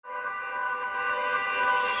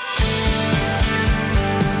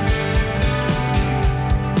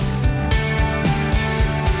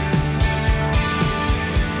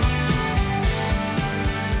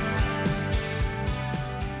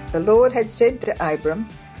Lord had said to Abram,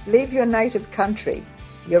 "Leave your native country,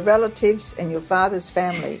 your relatives and your father's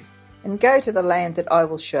family, and go to the land that I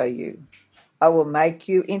will show you. I will make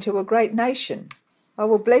you into a great nation. I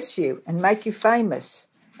will bless you and make you famous,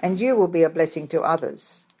 and you will be a blessing to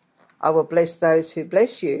others. I will bless those who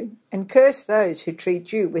bless you, and curse those who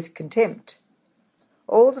treat you with contempt.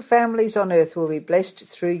 All the families on earth will be blessed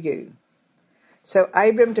through you." So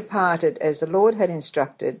Abram departed as the Lord had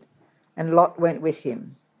instructed, and Lot went with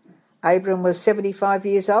him. Abram was 75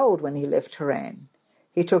 years old when he left Haran.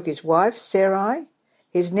 He took his wife Sarai,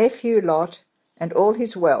 his nephew Lot, and all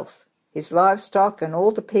his wealth, his livestock and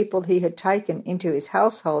all the people he had taken into his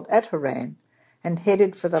household at Haran, and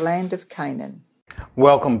headed for the land of Canaan.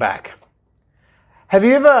 Welcome back. Have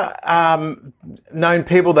you ever known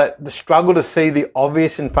people that struggle to see the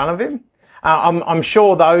obvious in front of him? I'm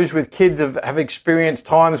sure those with kids have experienced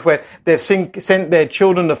times where they've sent their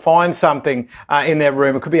children to find something in their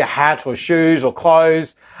room. It could be a hat or shoes or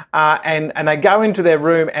clothes, and they go into their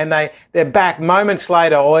room and they're back moments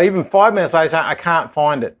later or even 5 minutes later saying, "I can't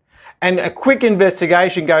find it." And a quick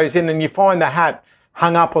investigation goes in and you find the hat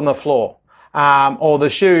hung up on the floor, or the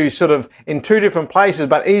shoes sort of in two different places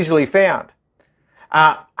but easily found.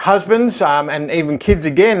 Husbands, and even kids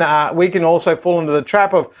again, we can also fall into the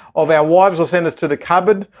trap of our wives will send us to the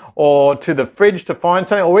cupboard or to the fridge to find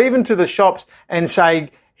something, or even to the shops and say,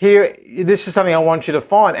 "Here, this is something I want you to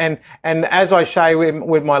find." And as I say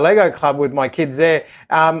with my Lego club, with my kids there,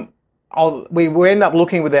 we end up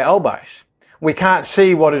looking with our elbows. We can't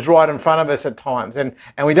see what is right in front of us at times, and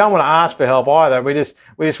we don't want to ask for help either. We just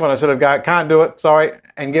want to sort of go, "Can't do it, sorry,"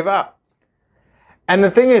 and give up. And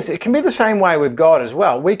the thing is, it can be the same way with God as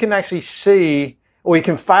well. We can actually see, or we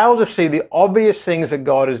can fail to see the obvious things that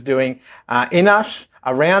God is doing in us,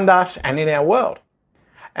 around us, and in our world.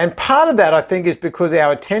 And part of that, I think, is because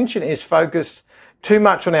our attention is focused too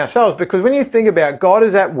much on ourselves. Because when you think about God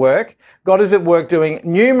is at work doing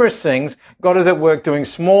numerous things. God is at work doing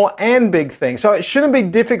small and big things. So it shouldn't be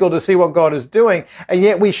difficult to see what God is doing. And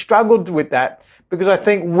yet we struggled with that because I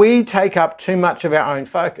think we take up too much of our own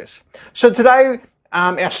focus. So today,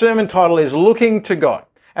 our sermon title is Looking to God,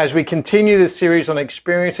 as we continue this series on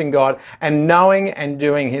experiencing God and knowing and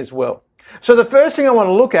doing His will. So the first thing I want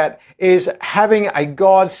to look at is having a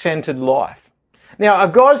God-centered life. Now, a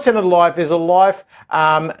God-centered life is a life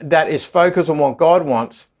that is focused on what God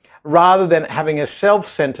wants rather than having a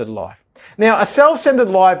self-centered life. Now, a self-centered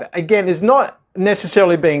life, again, is not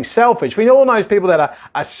necessarily being selfish. We all know people that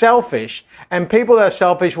are selfish, and people that are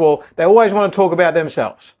selfish, well, they always want to talk about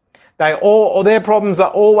themselves. Their problems are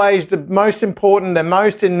always the most important, the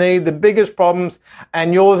most in need, the biggest problems,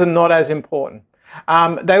 and yours are not as important.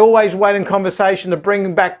 They always wait in conversation to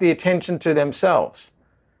bring back the attention to themselves.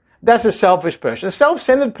 That's a selfish person. A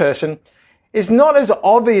self-centered person is not as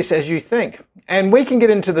obvious as you think. And we can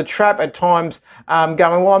get into the trap at times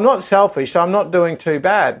going, "Well, I'm not selfish, so I'm not doing too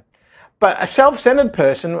bad." But a self-centered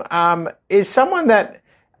person is someone that,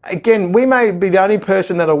 again, we may be the only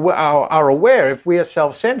person that are aware if we are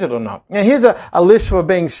self-centered or not. Now, here's a list for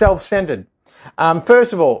being self-centered.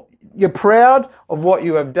 First of all, you're proud of what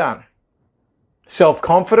you have done.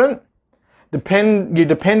 Self-confident. You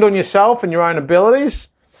depend on yourself and your own abilities.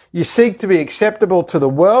 You seek to be acceptable to the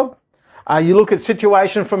world. You look at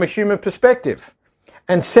situations from a human perspective.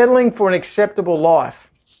 And settling for an acceptable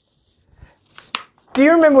life. Do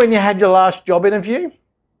you remember when you had your last job interview?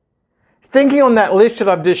 Thinking on that list that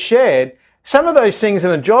I've just shared, some of those things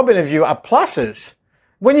in a job interview are pluses.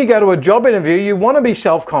 When you go to a job interview, you want to be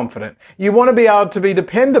self-confident. You want to be able to be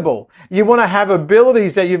dependable. You want to have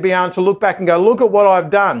abilities that you'll be able to look back and go, "Look at what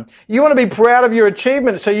I've done." You want to be proud of your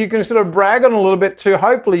achievements so you can sort of brag on a little bit to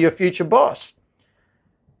hopefully your future boss.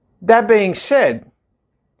 That being said,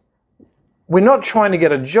 we're not trying to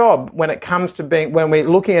get a job when we're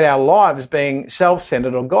looking at our lives being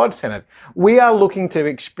self-centered or God-centered. We are looking to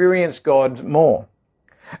experience God more.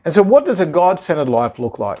 And so what does a God-centered life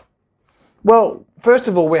look like? Well, first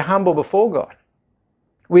of all, we're humble before God.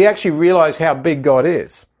 We actually realize how big God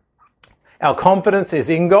is. Our confidence is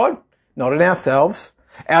in God, not in ourselves.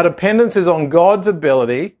 Our dependence is on God's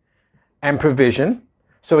ability and provision.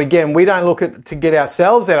 So again, we don't look to get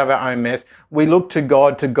ourselves out of our own mess. We look to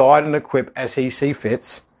God to guide and equip as He sees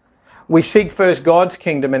fits. We seek first God's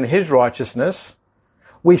kingdom and His righteousness.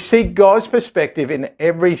 We seek God's perspective in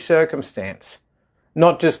every circumstance,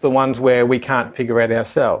 not just the ones where we can't figure out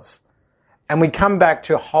ourselves. And we come back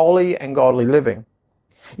to holy and godly living.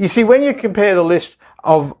 You see, when you compare the list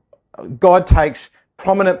of God takes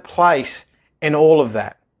prominent place in all of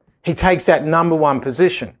that. He takes that number one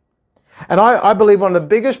position. And I believe one of the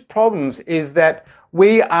biggest problems is that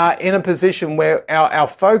we are in a position where our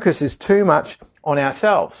focus is too much on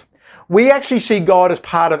ourselves. We actually see God as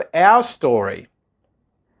part of our story.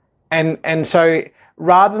 And so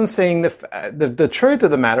rather than seeing the truth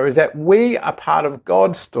of the matter is that we are part of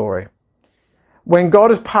God's story. When God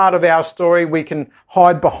is part of our story, we can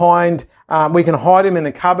hide behind, we can hide him in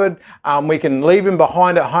the cupboard, we can leave him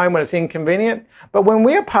behind at home when it's inconvenient. But when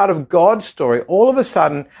we are part of God's story, all of a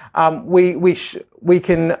sudden, it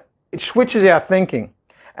switches our thinking.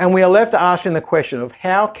 And we are left asking the question of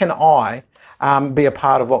how can I be a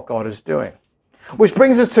part of what God is doing? Which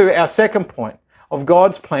brings us to our second point of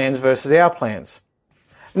God's plans versus our plans.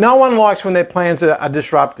 No one likes when their plans are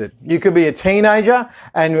disrupted. You could be a teenager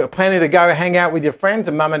and you're planning to go hang out with your friends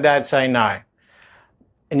and mum and dad say no.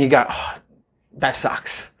 And you go, oh, that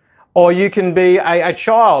sucks. Or you can be a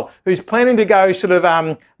child who's planning to go sort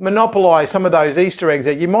of monopolise some of those Easter eggs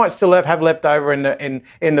that you might still have left over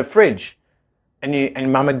in the fridge.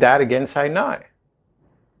 And mum and dad again say no.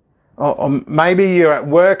 Or maybe you're at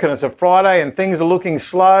work and it's a Friday and things are looking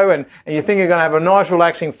slow and you think you're going to have a nice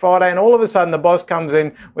relaxing Friday and all of a sudden the boss comes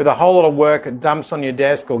in with a whole lot of work and dumps on your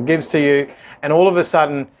desk or gives to you and all of a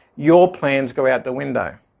sudden your plans go out the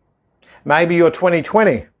window. Maybe you're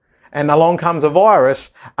 2020 and along comes a virus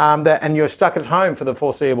and you're stuck at home for the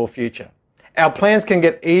foreseeable future. Our plans can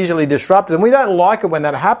get easily disrupted and we don't like it when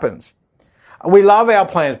that happens. We love our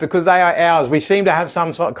plans because they are ours. We seem to have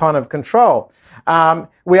some sort of kind of control.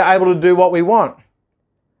 We are able to do what we want.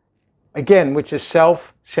 Again, which is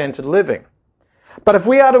self-centered living. But if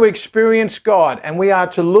we are to experience God and we are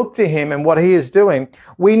to look to him and what he is doing,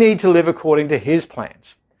 we need to live according to his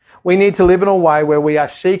plans. We need to live in a way where we are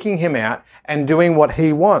seeking him out and doing what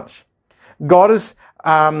he wants. God is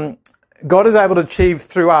able to achieve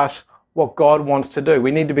through us what God wants to do.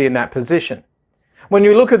 We need to be in that position. When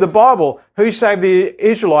you look at the Bible, who saved the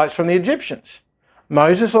Israelites from the Egyptians?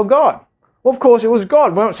 Moses or God? Well, of course, it was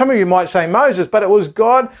God. Well, some of you might say Moses, but it was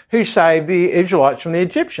God who saved the Israelites from the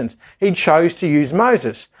Egyptians. He chose to use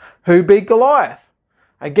Moses. Who beat Goliath?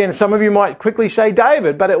 Again, some of you might quickly say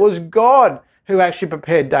David, but it was God who actually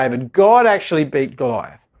prepared David. God actually beat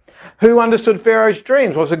Goliath. Who understood Pharaoh's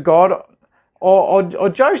dreams? Was it God or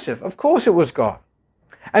Joseph? Of course it was God.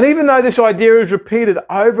 And even though this idea is repeated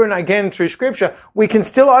over and again through Scripture, we can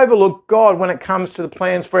still overlook God when it comes to the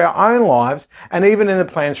plans for our own lives and even in the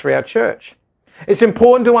plans for our church. It's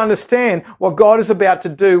important to understand what God is about to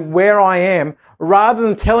do where I am rather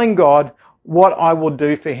than telling God what I will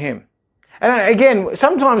do for him. And again,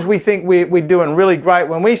 sometimes we think we're doing really great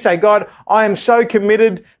when we say, God, I am so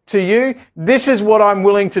committed to you. This is what I'm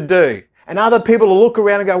willing to do. And other people will look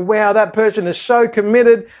around and go, wow, that person is so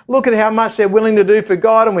committed. Look at how much they're willing to do for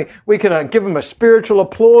God. And we can give them a spiritual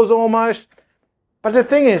applause almost. But the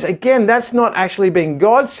thing is, again, that's not actually being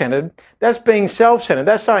God-centered. That's being self-centered.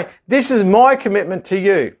 That's saying, this is my commitment to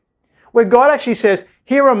you. Where God actually says,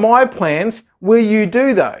 here are my plans. Will you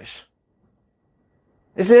do those?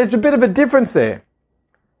 There's a bit of a difference there.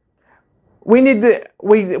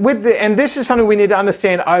 And this is something we need to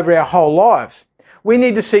understand over our whole lives. We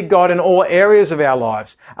need to seek God in all areas of our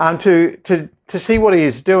lives to see what he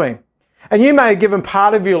is doing. And you may have given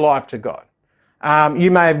part of your life to God.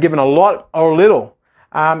 You may have given a lot or a little.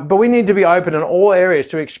 But we need to be open in all areas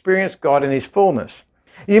to experience God in his fullness.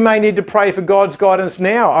 You may need to pray for God's guidance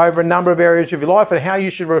now over a number of areas of your life and how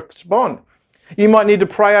you should respond. You might need to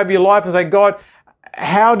pray over your life and say, God,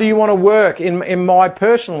 how do you want to work in my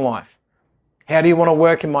personal life? How do you want to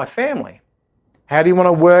work in my family? How do you want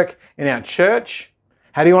to work in our church?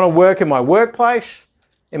 How do you want to work in my workplace,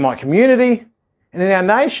 in my community, and in our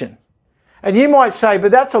nation? And you might say,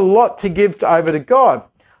 but that's a lot to give over to God.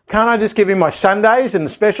 Can't I just give him my Sundays and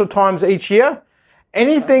special times each year?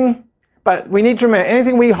 But we need to remember,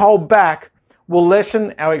 anything we hold back will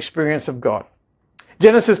lessen our experience of God.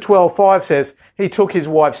 Genesis 12:5 says, he took his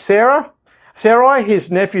wife Sarai,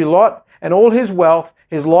 his nephew Lot, and all his wealth,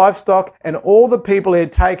 his livestock, and all the people he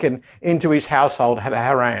had taken into his household at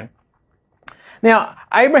Haran. Now,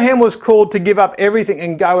 Abraham was called to give up everything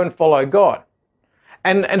and go and follow God.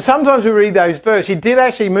 And sometimes we read those verses. He did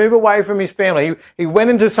actually move away from his family. He went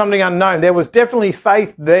into something unknown. There was definitely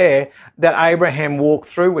faith there that Abraham walked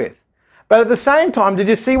through with. But at the same time, did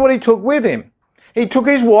you see what he took with him? He took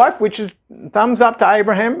his wife, which is thumbs up to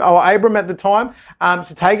Abraham, or Abram at the time,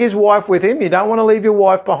 to take his wife with him. You don't want to leave your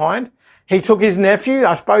wife behind. He took his nephew.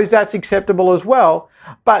 I suppose that's acceptable as well.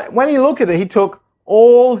 But when you look at it, he took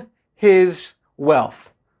all his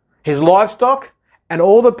wealth, his livestock, and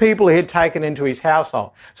all the people he had taken into his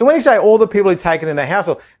household. So when you say all the people he'd taken in the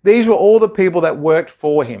household, these were all the people that worked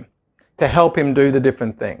for him to help him do the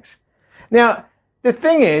different things. Now, the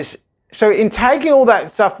thing is, so in taking all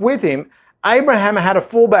that stuff with him, Abraham had a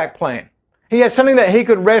fallback plan. He had something that he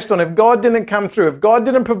could rest on. If God didn't come through, if God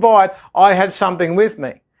didn't provide, I had something with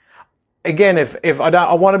me. Again, if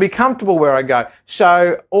I want to be comfortable where I go.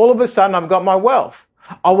 So all of a sudden I've got my wealth.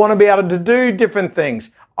 I want to be able to do different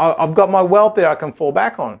things. I've got my wealth there I can fall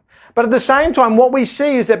back on. But at the same time, what we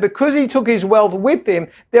see is that because he took his wealth with him,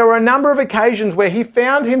 there were a number of occasions where he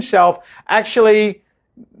found himself actually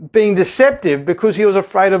being deceptive because he was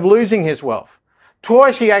afraid of losing his wealth.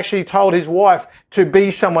 Twice he actually told his wife to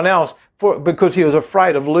be someone else because he was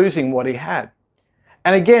afraid of losing what he had.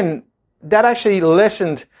 And again, that actually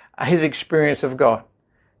lessened his experience of God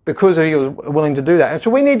because he was willing to do that. And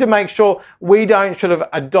so we need to make sure we don't sort of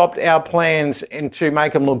adopt our plans and to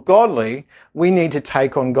make them look godly. We need to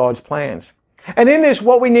take on God's plans. And in this,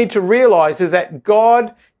 what we need to realize is that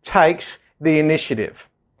God takes the initiative.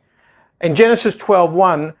 In Genesis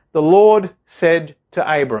 12:1, the Lord said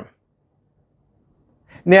to Abram.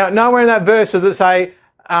 Now, nowhere in that verse does it say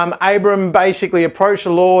Abram basically approached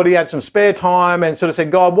the Lord. He had some spare time and sort of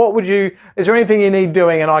said, God, is there anything you need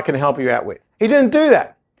doing and I can help you out with? He didn't do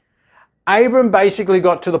that. Abram basically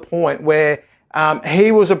got to the point where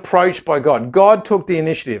he was approached by God. God took the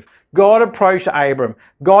initiative. God approached Abram.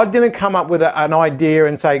 God didn't come up with an idea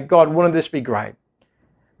and say, God, wouldn't this be great?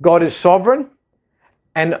 God is sovereign,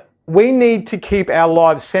 and we need to keep our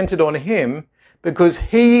lives centered on him because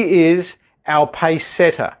he is our pace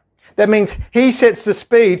setter. That means he sets the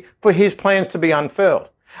speed for his plans to be unfurled.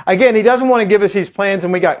 Again, he doesn't want to give us his plans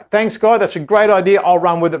and we go, thanks God, that's a great idea. I'll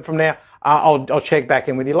run with it from now. I'll check back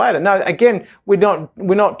in with you later. No, again, we're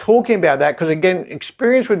not talking about that because again,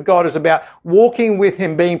 experience with God is about walking with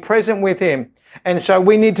him, being present with him. And so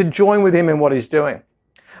we need to join with him in what he's doing.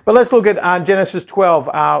 But let's look at Genesis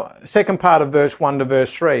 12, second part of verse 1 to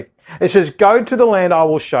verse 3. It says, go to the land I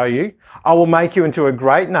will show you. I will make you into a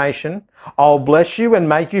great nation. I will bless you and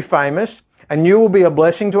make you famous, and you will be a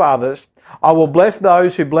blessing to others. I will bless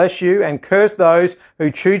those who bless you and curse those who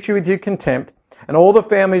treat you with your contempt, and all the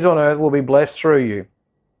families on earth will be blessed through you.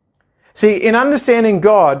 See, in understanding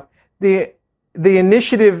God, the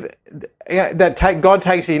initiative God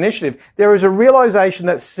takes the initiative, there is a realization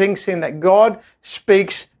that sinks in that God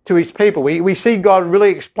speaks to his people. We see God really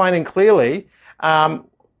explaining clearly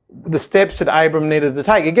the steps that Abram needed to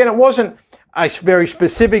take. Again, it wasn't a very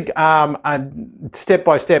specific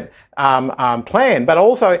step-by-step plan, but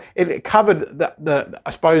also it covered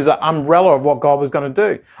the umbrella of what God was going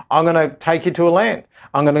to do. I'm going to take you to a land.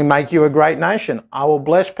 I'm going to make you a great nation. I will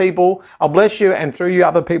bless people. I'll bless you, and through you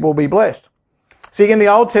other people will be blessed. See, in the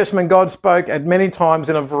Old Testament, God spoke at many times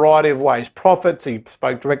in a variety of ways. Prophets, he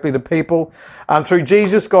spoke directly to people. Through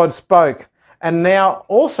Jesus, God spoke. And now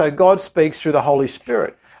also God speaks through the Holy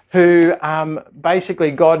Spirit, who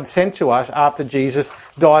basically God sent to us after Jesus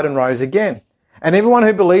died and rose again. And everyone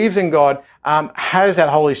who believes in God has that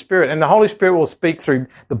Holy Spirit. And the Holy Spirit will speak through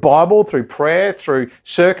the Bible, through prayer, through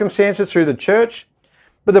circumstances, through the church.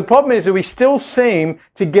 But the problem is that we still seem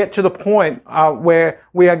to get to the point where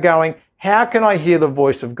we are going, how can I hear the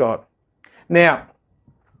voice of God? Now,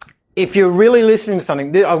 if you're really listening to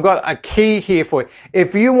something, I've got a key here for you.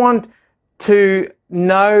 If you want to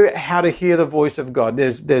know how to hear the voice of God,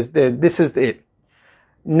 this is it.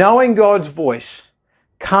 Knowing God's voice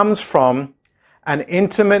comes from an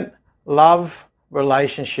intimate love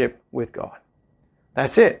relationship with God.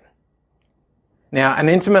 That's it. Now, an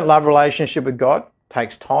intimate love relationship with God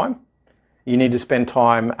takes time. You need to spend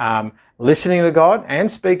time listening to God and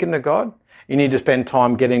speaking to God. You need to spend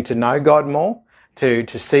time getting to know God more, to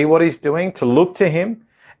see what he's doing, to look to him.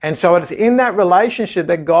 And so it's in that relationship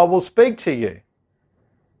that God will speak to you.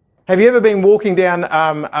 Have you ever been walking down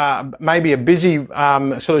maybe a busy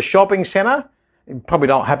sort of shopping centre? Probably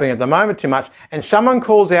not happening at the moment too much. And someone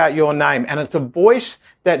calls out your name and it's a voice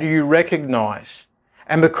that you recognise.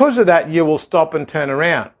 And because of that, you will stop and turn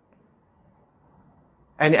around.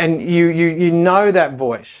 And you know that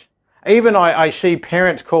voice. Even I see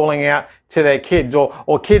parents calling out to their kids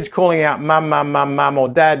or kids calling out mum, mum, mum, mum, or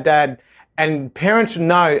dad, dad. And parents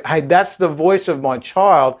know, hey, that's the voice of my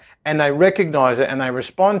child, and they recognize it and they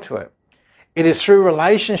respond to it. It is through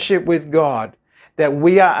relationship with God that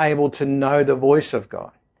we are able to know the voice of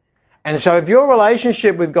God. And so if your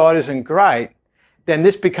relationship with God isn't great, then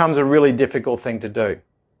this becomes a really difficult thing to do.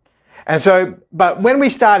 And so, but when we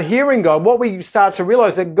start hearing God, what we start to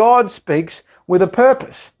realize that God speaks with a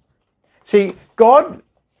purpose. See, God,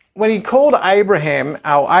 when he called Abraham,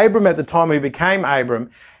 or Abram at the time he became Abram,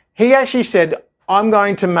 he actually said, I'm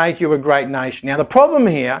going to make you a great nation. Now, the problem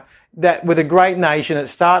here, that with a great nation, it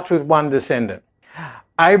starts with one descendant.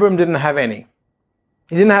 Abram didn't have any.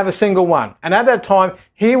 He didn't have a single one. And at that time,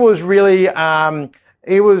 he was really,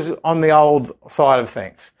 he was on the old side of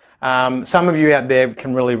things. Some of you out there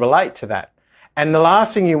can really relate to that. And the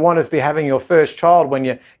last thing you want is to be having your first child when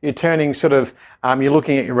you're turning sort of, you're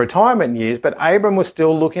looking at your retirement years. But Abram was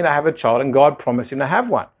still looking to have a child, and God promised him to have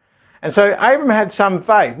one. And so Abram had some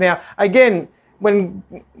faith. Now, again,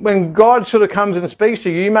 when God sort of comes and speaks to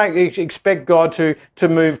you, you may expect God to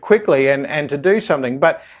move quickly and to do something.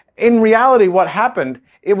 But in reality, what happened,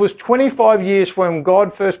 it was 25 years from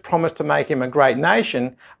God first promised to make him a great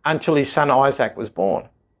nation until his son Isaac was born.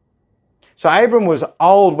 So Abram was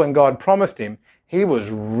old when God promised him. He was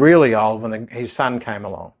really old when his son came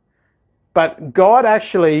along. But God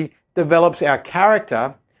actually develops our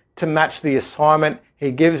character to match the assignment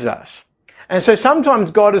he gives us. And so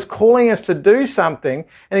sometimes God is calling us to do something,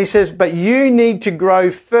 and he says, but you need to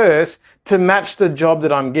grow first to match the job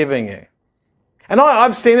that I'm giving you. And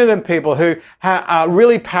I've seen it in people who are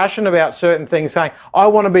really passionate about certain things, saying, I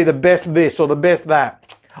want to be the best this or the best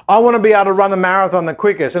that. I want to be able to run the marathon the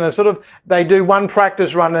quickest. And it's sort of, they do one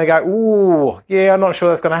practice run and they go, ooh, yeah, I'm not sure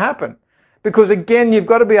that's going to happen. Because again, you've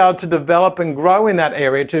got to be able to develop and grow in that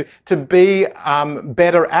area to be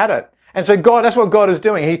better at it. And so God, that's what God is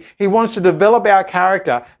doing. He wants to develop our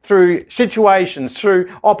character through situations, through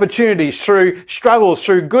opportunities, through struggles,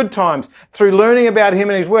 through good times, through learning about him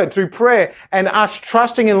and his word, through prayer, and us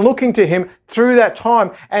trusting and looking to him through that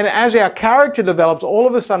time. And as our character develops, all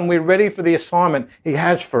of a sudden we're ready for the assignment he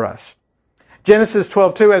has for us. Genesis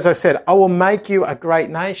 12:2, as I said, I will make you a great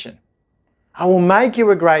nation. I will make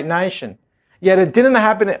you a great nation. Yet it didn't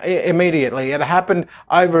happen immediately. It happened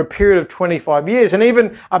over a period of 25 years. And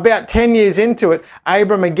even about 10 years into it,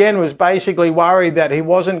 Abram again was basically worried that he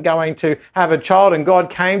wasn't going to have a child. And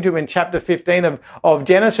God came to him in chapter 15 of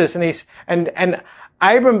Genesis. And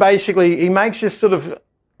Abram basically, he makes this sort of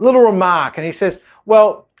little remark. And he says,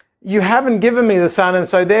 well, you haven't given me the son, and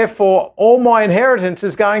so therefore all my inheritance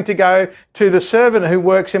is going to go to the servant who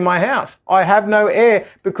works in my house. I have no heir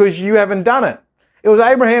because you haven't done it. It was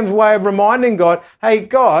Abraham's way of reminding God, hey,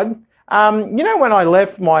 God, you know, when I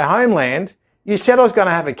left my homeland, you said I was going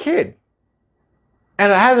to have a kid.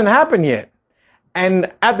 And it hasn't happened yet.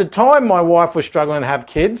 And at the time, my wife was struggling to have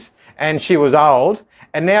kids, and she was old.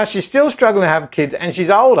 And now she's still struggling to have kids, and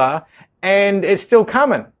she's older, and it's still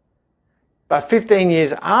coming. But 15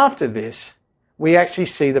 years after this, we actually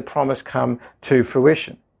see the promise come to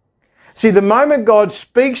fruition. See, the moment God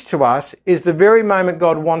speaks to us is the very moment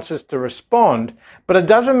God wants us to respond, but it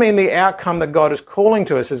doesn't mean the outcome that God is calling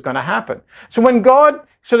to us is going to happen. So when God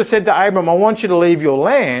sort of said to Abram, I want you to leave your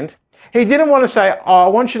land, he didn't want to say, oh, I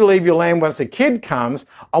want you to leave your land once a kid comes.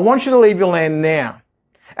 I want you to leave your land now.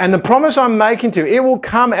 And the promise I'm making to you, it will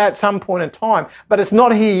come at some point in time, but it's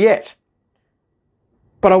not here yet.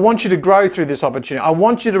 But I want you to grow through this opportunity. I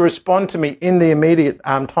want you to respond to me in the immediate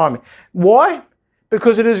timing. Why?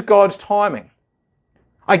 Because it is God's timing.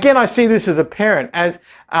 Again, I see this as a parent, as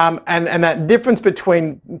and that difference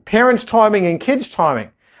between parents' timing and kids' timing.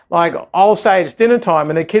 Like, I'll say it's dinner time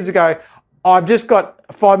and the kids go, I've just got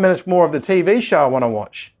 5 minutes more of the TV show I want to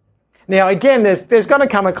watch. Now, again, there's going to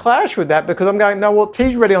come a clash with that, because I'm going, no, well,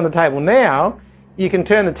 tea's ready on the table now. You can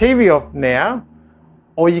turn the TV off now,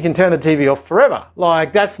 or you can turn the TV off forever.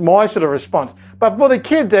 Like, that's my sort of response. But for the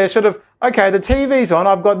kids, they're sort of, okay, the TV's on,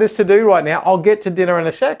 I've got this to do right now, I'll get to dinner in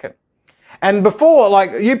a second. And before,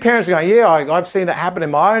 like, you parents are going, yeah, I've seen that happen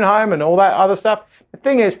in my own home and all that other stuff. The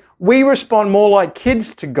thing is, we respond more like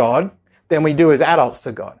kids to God than we do as adults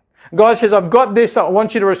to God. God says, I've got this that I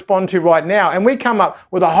want you to respond to right now. And we come up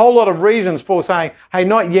with a whole lot of reasons for saying, hey,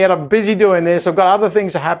 not yet, I'm busy doing this, I've got other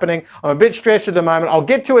things happening, I'm a bit stressed at the moment, I'll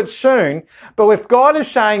get to it soon. But if God is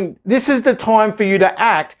saying, this is the time for you to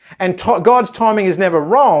act, and God's timing is never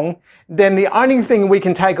wrong, then the only thing we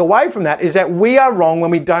can take away from that is that we are wrong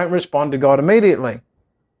when we don't respond to God immediately.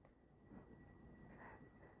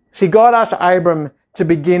 See, God asked Abram to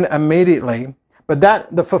begin immediately, but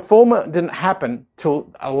the fulfillment didn't happen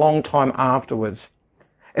till a long time afterwards.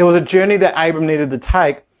 It was a journey that Abram needed to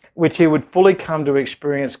take, which he would fully come to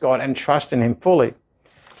experience God and trust in him fully.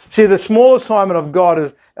 See, the small assignment of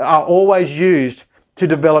God are always used to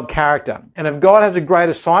develop character. And if God has a great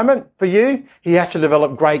assignment for you, he has to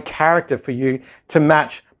develop great character for you to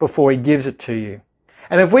match before he gives it to you.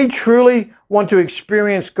 And if we truly want to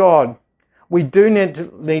experience God, we do need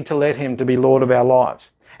to let him to be Lord of our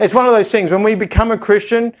lives. It's one of those things, when we become a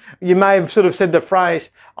Christian, you may have sort of said the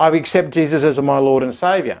phrase, I accept Jesus as my Lord and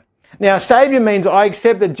Saviour. Now, Saviour means I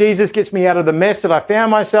accept that Jesus gets me out of the mess that I found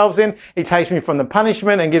myself in. He takes me from the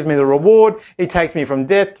punishment and gives me the reward. He takes me from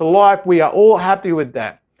death to life. We are all happy with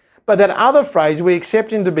that. But that other phrase, we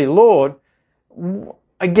accept him to be Lord,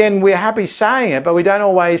 again, we're happy saying it, but we don't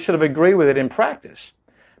always sort of agree with it in practice.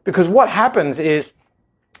 Because what happens is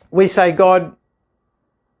we say, God,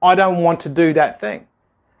 I don't want to do that thing.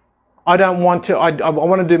 I want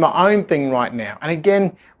to do my own thing right now. And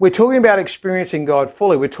again, we're talking about experiencing God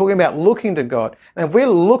fully. We're talking about looking to God. And if we're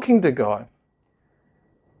looking to God,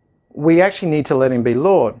 we actually need to let him be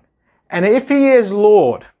Lord. And if he is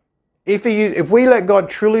Lord, if we let God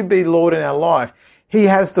truly be Lord in our life, he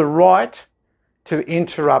has the right to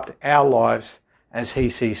interrupt our lives as he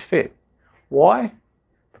sees fit. Why?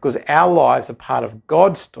 Because our lives are part of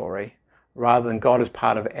God's story rather than God is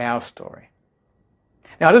part of our story.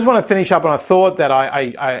 Now, I just want to finish up on a thought that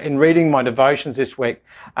I in reading my devotions this week,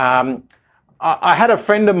 I had a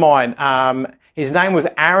friend of mine, his name was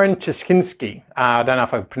Aaron Cheskinski. I don't know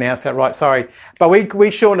if I pronounced that right, sorry. But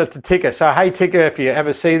we shortened it to Ticker. So, hey, Ticker, if you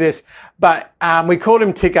ever see this. But we called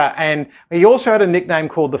him Ticker, and he also had a nickname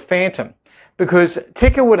called the Phantom, because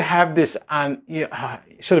Ticker would have this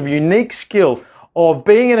sort of unique skill of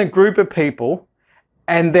being in a group of people,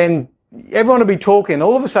 and then everyone would be talking.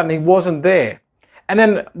 All of a sudden, he wasn't there. And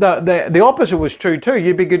then the opposite was true too.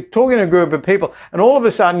 You'd be talking to a group of people, and all of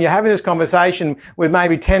a sudden you're having this conversation with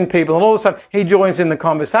maybe 10 people, and all of a sudden he joins in the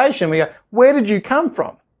conversation. We go, where did you come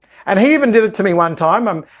from? And he even did it to me one time,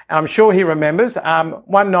 and I'm sure he remembers.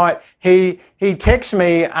 One night he texted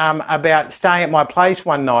me about staying at my place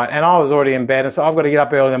one night, and I was already in bed, and so I've got to get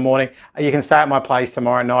up early in the morning. You can stay at my place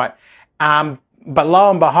tomorrow night. But lo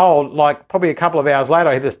and behold, like probably a couple of hours later,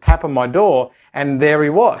 I heard this tap on my door, and there he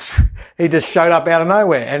was. He just showed up out of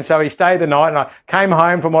nowhere. And so he stayed the night, and I came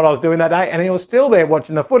home from what I was doing that day, and he was still there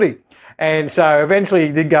watching the footy. And so eventually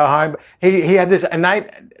he did go home. He had this innate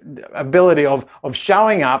ability of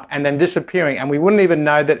showing up and then disappearing, and we wouldn't even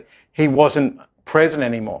know that he wasn't present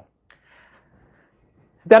anymore.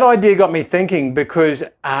 That idea got me thinking, because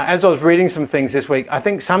as I was reading some things this week, I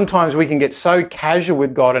think sometimes we can get so casual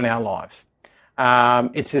with God in our lives.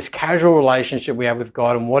 It's this casual relationship we have with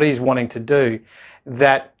God and what he's wanting to do,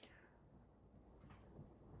 that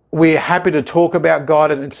we're happy to talk about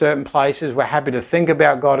God in certain places. We're happy to think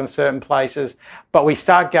about God in certain places, but we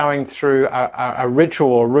start going through a ritual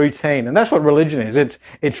or routine. And that's what religion is.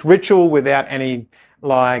 It's ritual without any,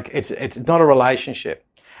 it's not a relationship.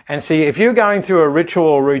 And see, if you're going through a ritual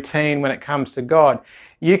or routine when it comes to God,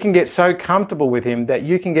 you can get so comfortable with him that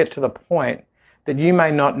you can get to the point that you may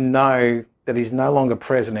not know that he's no longer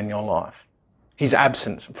present in your life. He's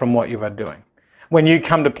absent from what you are doing. When you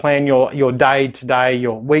come to plan your day to day,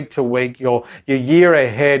 your week to week, your year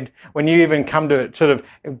ahead, when you even come to sort of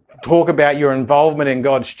talk about your involvement in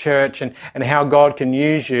God's church and how God can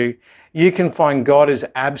use you, you can find God is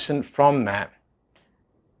absent from that.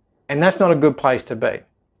 And that's not a good place to be.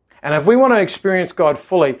 And if we want to experience God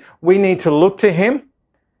fully, we need to look to him.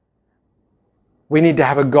 We need to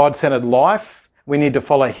have a God-centered life. We need to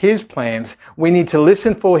follow his plans. We need to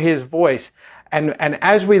listen for his voice. And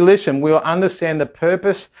as we listen, we'll understand the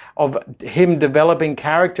purpose of him developing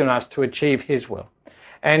character in us to achieve his will.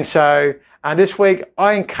 And so this week,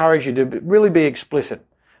 I encourage you to really be explicit,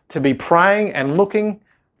 to be praying and looking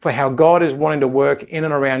for how God is wanting to work in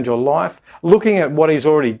and around your life, looking at what he's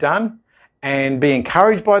already done and be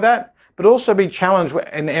encouraged by that, but also be challenged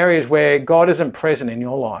in areas where God isn't present in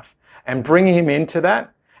your life, and bring him into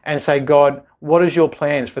that and say, God, what is your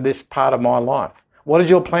plans for this part of my life? What is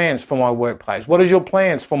your plans for my workplace? What is your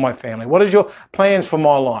plans for my family? What is your plans for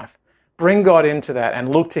my life? Bring God into that and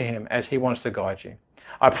look to him as he wants to guide you.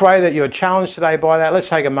 I pray that you're challenged today by that. Let's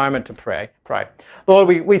take a moment to pray. Lord,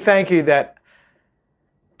 we thank you that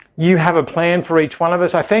you have a plan for each one of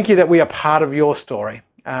us. I thank you that we are part of your story.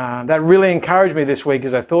 That really encouraged me this week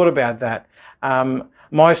as I thought about that.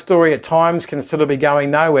 My story at times can sort of be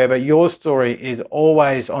going nowhere, but your story is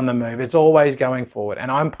always on the move. It's always going forward.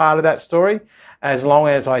 And I'm part of that story as long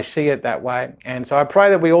as I see it that way. And so I pray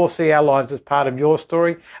that we all see our lives as part of your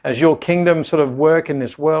story, as your kingdom sort of work in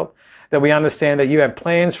this world, that we understand that you have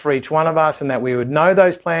plans for each one of us and that we would know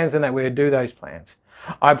those plans and that we would do those plans.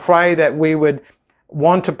 I pray that we would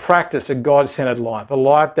want to practice a God-centered life, a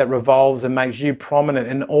life that revolves and makes you prominent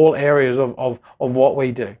in all areas of what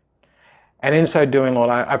we do. And in so doing, Lord,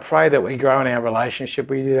 I pray that we grow in our relationship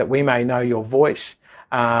with you, that we may know your voice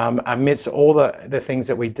amidst all the things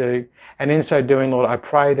that we do. And in so doing, Lord, I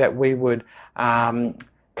pray that we would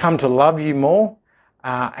come to love you more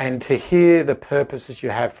and to hear the purposes you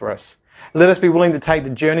have for us. Let us be willing to take the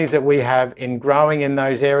journeys that we have in growing in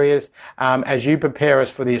those areas as you prepare us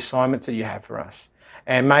for the assignments that you have for us.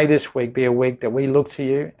 And may this week be a week that we look to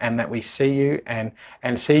you and that we see you and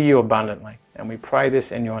see you abundantly. And we pray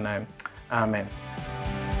this in your name. Amen.